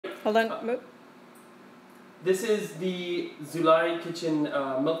Hold on. This is the Zulay Kitchen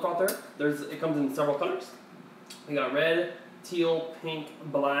Milk Frother. It comes in several colors. We got red, teal, pink,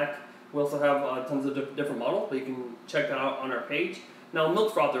 black. We also have tons of different models, but you can check that out on our page. Now,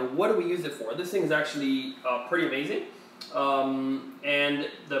 milk frother, what do we use it for? This thing is actually pretty amazing. And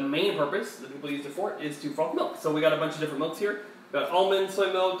the main purpose that people use it for is to froth milk. So we got a bunch of different milks here. We got almond,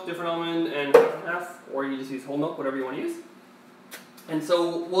 soy milk, different almond, and half and half, or you just use whole milk, whatever you want to use. And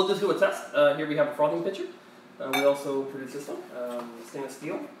so we'll just do a test. Here we have a frothing pitcher. We also produce this one, stainless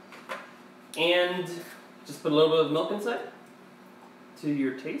steel. And just put a little bit of milk inside to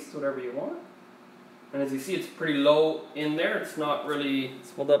your taste, whatever you want. And as you see, it's pretty low in there. It's not really,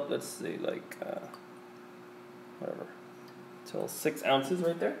 it's filled up, let's say like, whatever, till 6 ounces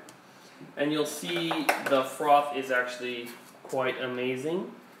right there. And you'll see the froth is actually quite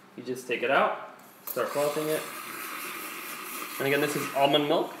amazing. You just take it out, start frothing it. And again, this is almond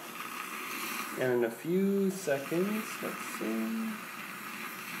milk. And in a few seconds, let's see.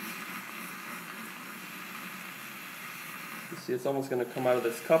 You see, it's almost going to come out of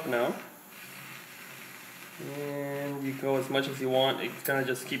this cup now. And you go as much as you want. It kind of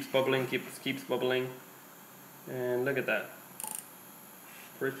just keeps bubbling, keeps bubbling. And look at that.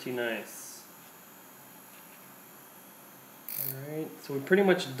 Pretty nice. Alright, so we pretty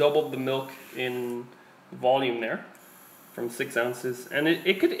much doubled the milk in volume there from 6 ounces. And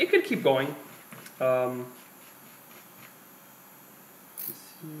it could keep going. You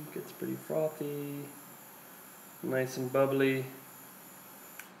see, it gets pretty frothy. Nice and bubbly.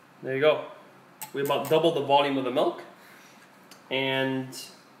 There you go. We about doubled the volume of the milk, and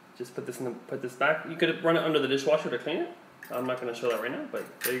just put this back. You could run it under the dishwasher to clean it. I'm not going to show that right now, but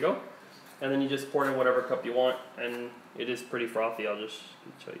there you go. And then you just pour it in whatever cup you want, and it is pretty frothy. I'll just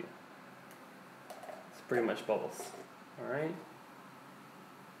show you. It's pretty much bubbles. All right.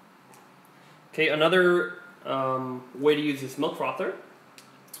 Okay, another way to use this milk frother,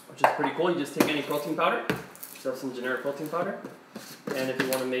 which is pretty cool. You just take any protein powder. Just have some generic protein powder. And if you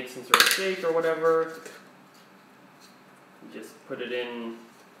want to make some sort of shake or whatever, you just put it in,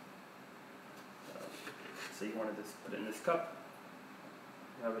 so you want to just put it in this cup,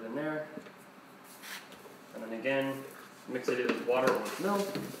 have it in there, and then again, mix it either with water or with milk.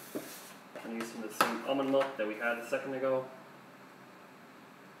 I'm using the same almond milk that we had a second ago.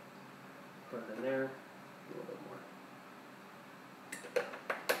 Put it in there, a little bit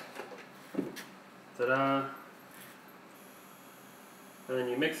more. Ta-da! And then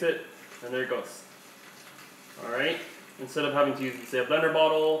you mix it, and there it goes. All right. Instead of having to use, say, a blender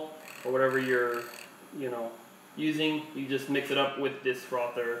bottle or whatever you're, using, you just mix it up with this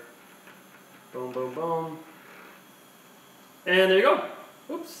frother. Boom, boom, boom. And there you go.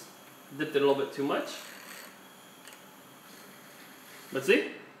 Oops, dipped it a little bit too much. Let's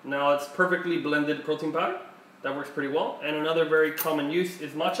see. Now it's perfectly blended protein powder. That works pretty well. And another very common use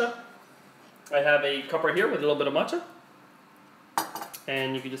is matcha. I have a cup right here with a little bit of matcha.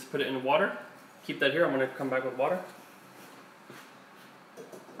 And you can just put it in water. Keep that here. I'm going to come back with water.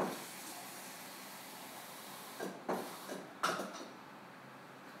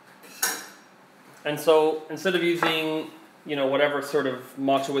 And so instead of using, whatever sort of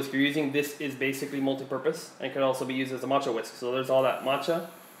matcha whisk you're using, this is basically multi-purpose and can also be used as a matcha whisk. So there's all that matcha,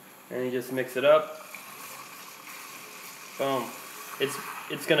 and you just mix it up. Boom.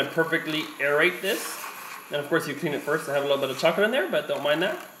 It's going to perfectly aerate this. And of course you clean it first. I have a little bit of chocolate in there, but don't mind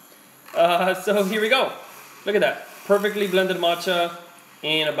that. So here we go. Look at that. Perfectly blended matcha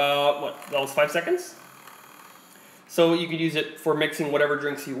in about, that was 5 seconds? So you could use it for mixing whatever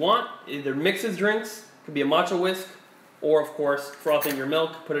drinks you want. Either mixes drinks, could be a matcha whisk, or of course frothing your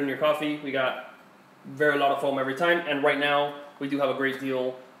milk, put it in your coffee. We got a lot of foam every time. And right now we do have a great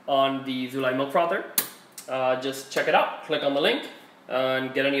deal on the Zulay Milk Frother. Just check it out. Click on the link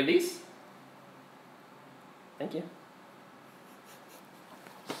and get any of these. Thank you.